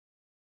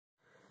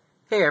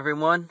Hey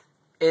everyone,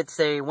 it's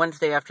a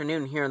Wednesday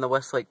afternoon here in the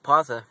Westlake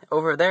Plaza.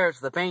 Over there's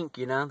the bank,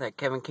 that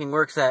Kevin King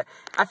works at.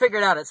 I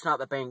figured out it's not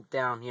the bank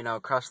down,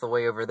 across the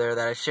way over there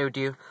that I showed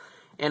you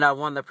in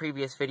one of the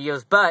previous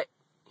videos. But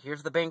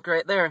here's the bank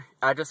right there.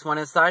 I just went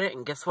inside it,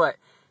 and guess what?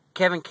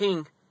 Kevin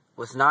King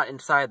was not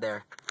inside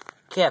there.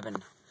 Kevin,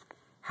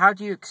 how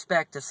do you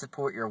expect to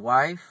support your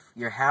wife,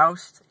 your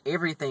house,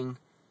 everything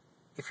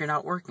if you're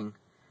not working?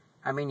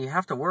 I mean, you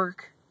have to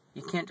work.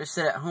 You can't just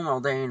sit at home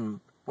all day and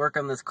work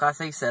on this Class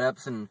A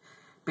setups and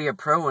be a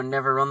pro and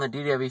never run the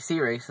DWC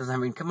races. I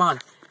mean, come on.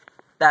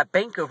 That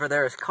bank over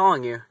there is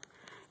calling you.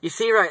 You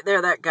see right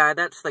there, that guy,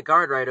 that's the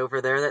guard right over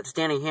there. That's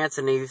Danny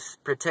Hansen. He's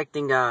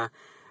protecting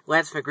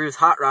Lance McGrew's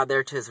hot rod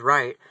there to his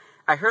right.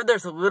 I heard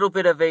there's a little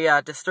bit of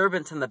a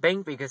disturbance in the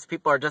bank because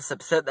people are just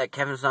upset that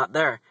Kevin's not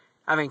there.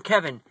 I mean,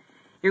 Kevin,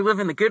 you're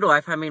living the good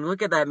life. I mean,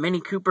 look at that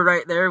Mini Cooper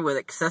right there with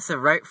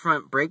excessive right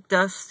front brake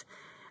dust.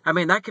 I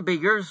mean, that could be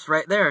yours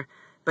right there.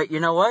 But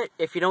you know what?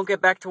 If you don't get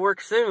back to work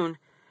soon,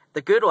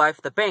 the good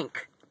life, the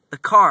bank, the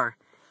car,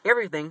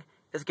 everything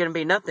is going to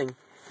be nothing.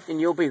 And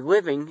you'll be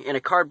living in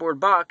a cardboard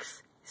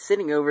box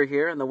sitting over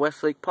here in the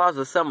Westlake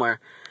Plaza somewhere.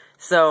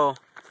 So,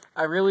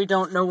 I really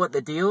don't know what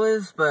the deal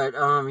is, but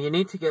you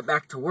need to get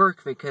back to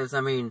work because, I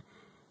mean,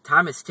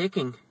 time is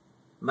ticking.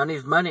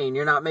 Money's money, and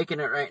you're not making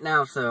it right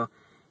now. So,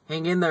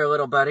 hang in there,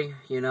 little buddy.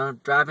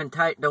 Driving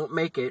tight, don't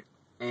make it,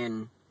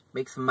 and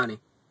make some money.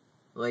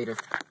 Later.